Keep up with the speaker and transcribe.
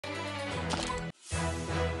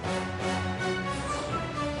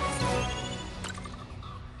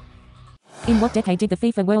In what decade did the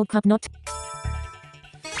FIFA World Cup not?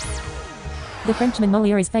 The Frenchman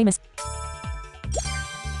Molière is famous.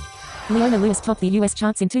 Leona Lewis topped the US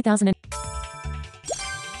charts in 2000.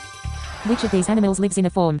 Which of these animals lives in a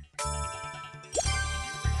farm?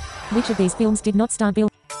 Which of these films did not star Bill?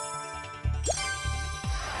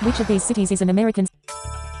 Which of these cities is an American?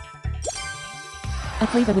 A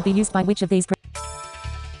cleaver would be used by which of these?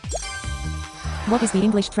 What is the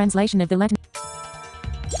English translation of the Latin?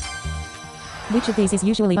 Which of these is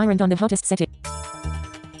usually ironed on the hottest setting?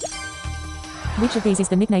 Which of these is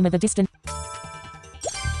the nickname of a distant?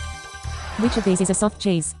 Which of these is a soft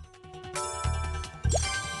cheese?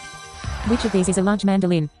 Which of these is a large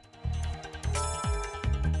mandolin?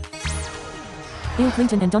 Bill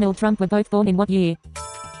Clinton and Donald Trump were both born in what year?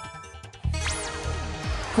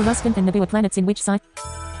 Coruscant and Naboo are planets in which site?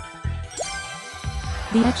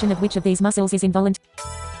 The action of which of these muscles is involuntary?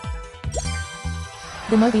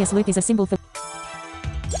 The Mobius loop is a symbol for.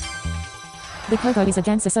 The Kogo is a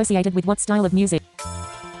dance associated with what style of music?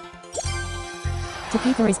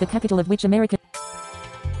 Topeka is the capital of which American?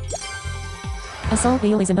 A soul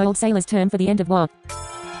eel is an old sailor's term for the end of what?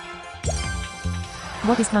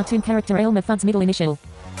 What is cartoon character Elmer Fudd's middle initial?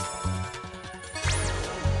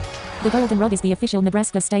 The goldenrod is the official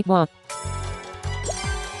Nebraska state what?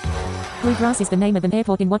 Bluegrass is the name of an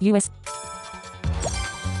airport in what U.S.?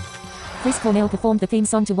 Chris Cornell performed the theme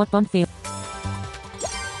song to what Bond film?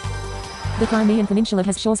 The Crimean Peninsula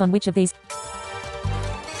has shores on which of these?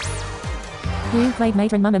 Who played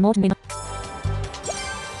Matron Mama Morton in?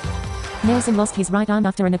 Nelson lost his right arm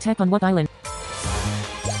after an attack on what island?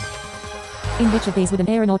 In which of these would an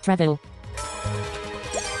aeronaut travel?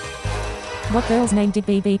 What girl's name did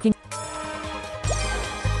B.B. King?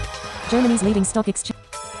 Germany's leading stock exchange.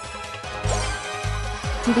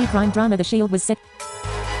 TV crime drama The Shield was set.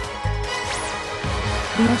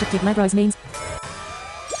 The adjective labros means.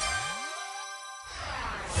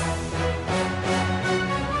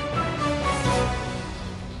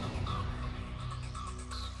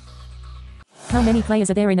 How many players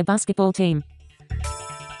are there in a basketball team?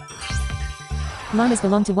 Llamas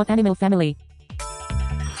belong to what animal family?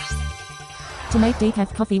 To make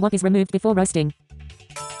decaf coffee, what is removed before roasting?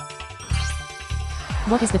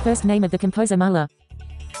 What is the first name of the composer Mahler?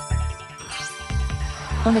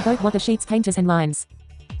 On a boat, what are sheets, painters and lines?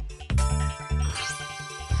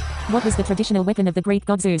 What was the traditional weapon of the Greek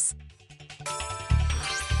god Zeus?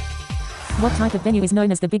 What type of venue is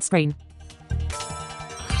known as the big screen?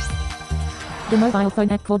 The mobile phone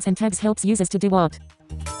app Chords and Tabs helps users to do what?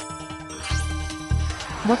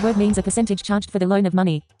 What word means a percentage charged for the loan of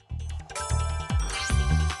money?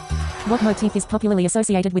 What motif is popularly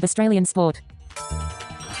associated with Australian sport?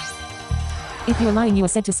 If you are lying, you are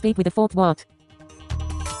said to speak with a forked what?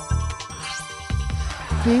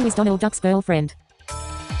 Who is Donald Duck's girlfriend?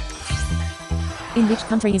 In which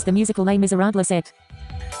country is the musical Les Miserables set?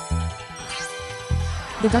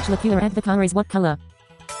 The Dutch liqueur Advocaat is what color?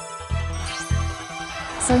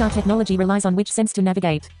 Sonar technology relies on which sense to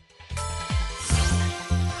navigate?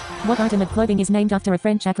 What item of clothing is named after a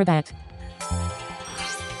French acrobat?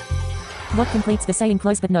 What completes the saying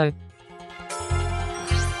close but no?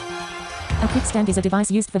 A kickstand is a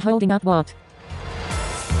device used for holding up what?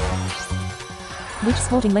 Which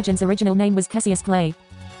sporting legend's original name was Cassius Clay?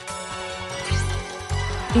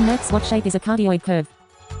 In maths, what shape is a cardioid curve?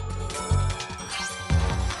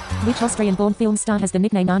 Which Austrian-born film star has the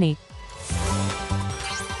nickname Arnie?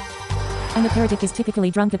 An aperitif is typically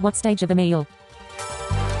drunk at what stage of a meal?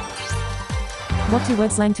 What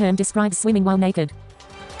two-word slang term describes swimming while naked?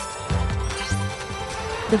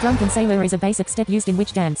 The drunken sailor is a basic step used in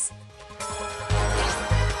which dance?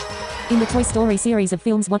 In the Toy Story series of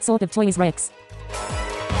films, what sort of toy is Rex?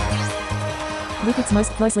 Whippets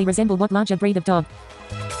most closely resemble what larger breed of dog?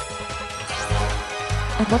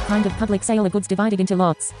 At what kind of public sale are goods divided into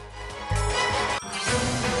lots?